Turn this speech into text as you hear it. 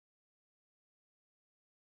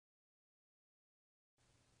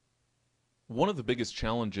One of the biggest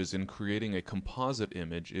challenges in creating a composite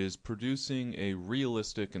image is producing a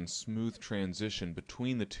realistic and smooth transition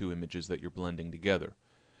between the two images that you're blending together.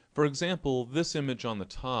 For example, this image on the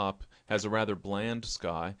top has a rather bland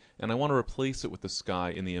sky, and I want to replace it with the sky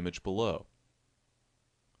in the image below.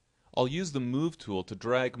 I'll use the Move tool to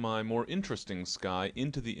drag my more interesting sky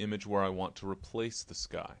into the image where I want to replace the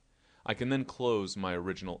sky. I can then close my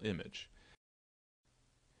original image.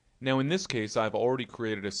 Now in this case, I've already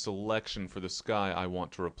created a selection for the sky I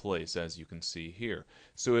want to replace, as you can see here.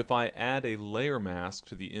 So if I add a layer mask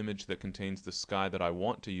to the image that contains the sky that I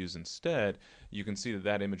want to use instead, you can see that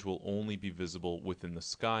that image will only be visible within the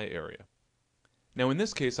sky area. Now in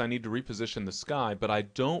this case, I need to reposition the sky, but I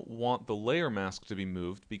don't want the layer mask to be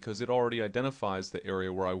moved because it already identifies the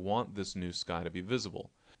area where I want this new sky to be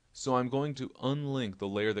visible. So I'm going to unlink the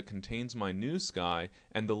layer that contains my new sky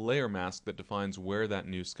and the layer mask that defines where that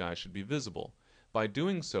new sky should be visible. By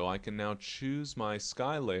doing so, I can now choose my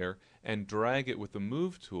sky layer and drag it with the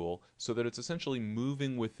Move tool so that it's essentially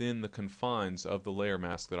moving within the confines of the layer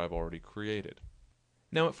mask that I've already created.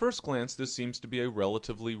 Now at first glance this seems to be a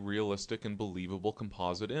relatively realistic and believable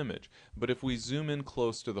composite image, but if we zoom in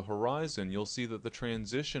close to the horizon you'll see that the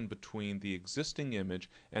transition between the existing image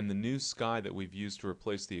and the new sky that we've used to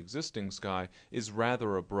replace the existing sky is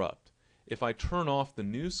rather abrupt. If I turn off the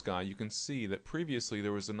new sky you can see that previously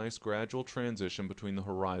there was a nice gradual transition between the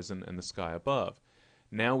horizon and the sky above.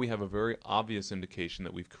 Now we have a very obvious indication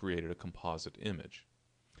that we've created a composite image.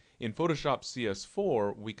 In Photoshop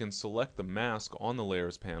CS4, we can select the mask on the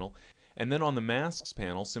Layers panel, and then on the Masks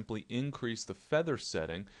panel simply increase the feather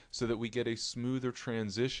setting so that we get a smoother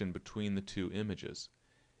transition between the two images.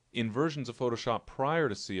 In versions of Photoshop prior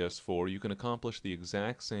to CS4, you can accomplish the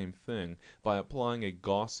exact same thing by applying a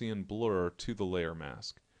Gaussian blur to the layer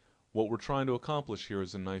mask. What we're trying to accomplish here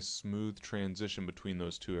is a nice smooth transition between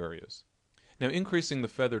those two areas. Now increasing the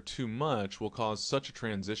feather too much will cause such a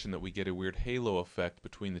transition that we get a weird halo effect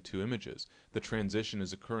between the two images. The transition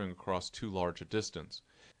is occurring across too large a distance.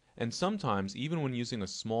 And sometimes, even when using a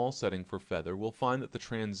small setting for feather, we'll find that the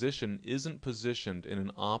transition isn't positioned in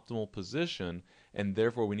an optimal position, and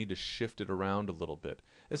therefore we need to shift it around a little bit.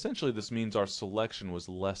 Essentially this means our selection was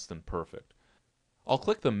less than perfect. I'll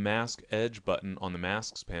click the Mask Edge button on the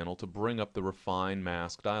Masks panel to bring up the Refine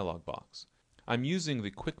Mask dialog box. I'm using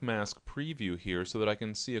the Quick Mask Preview here so that I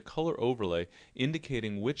can see a color overlay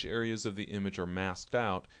indicating which areas of the image are masked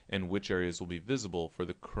out and which areas will be visible for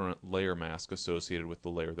the current layer mask associated with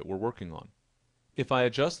the layer that we're working on. If I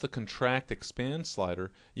adjust the Contract Expand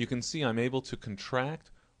slider, you can see I'm able to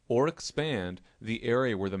contract or expand the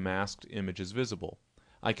area where the masked image is visible.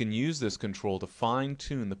 I can use this control to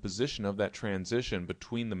fine-tune the position of that transition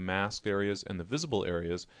between the masked areas and the visible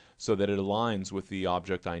areas so that it aligns with the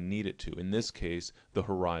object I need it to, in this case, the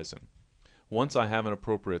horizon. Once I have an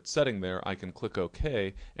appropriate setting there, I can click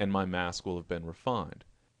OK and my mask will have been refined.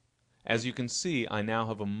 As you can see, I now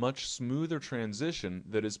have a much smoother transition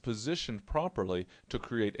that is positioned properly to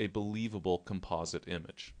create a believable composite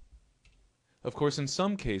image. Of course, in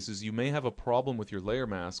some cases you may have a problem with your layer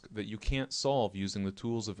mask that you can't solve using the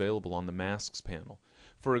tools available on the Masks panel.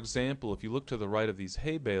 For example, if you look to the right of these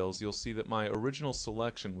hay bales, you'll see that my original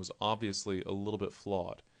selection was obviously a little bit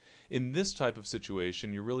flawed. In this type of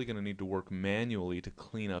situation, you're really going to need to work manually to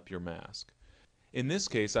clean up your mask. In this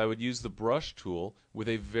case, I would use the Brush tool with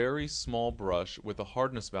a very small brush with a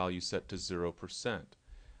hardness value set to 0%.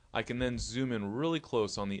 I can then zoom in really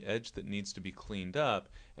close on the edge that needs to be cleaned up,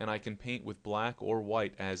 and I can paint with black or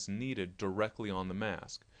white as needed directly on the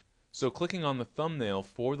mask. So clicking on the thumbnail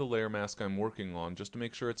for the layer mask I'm working on, just to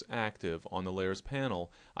make sure it's active on the Layers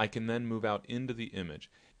panel, I can then move out into the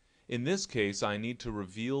image. In this case, I need to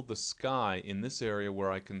reveal the sky in this area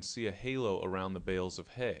where I can see a halo around the bales of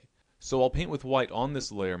hay. So I'll paint with white on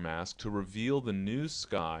this layer mask to reveal the new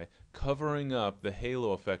sky, covering up the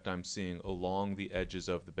halo effect I'm seeing along the edges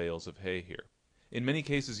of the bales of hay here. In many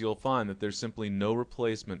cases you'll find that there's simply no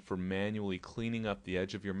replacement for manually cleaning up the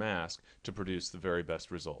edge of your mask to produce the very best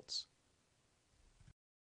results.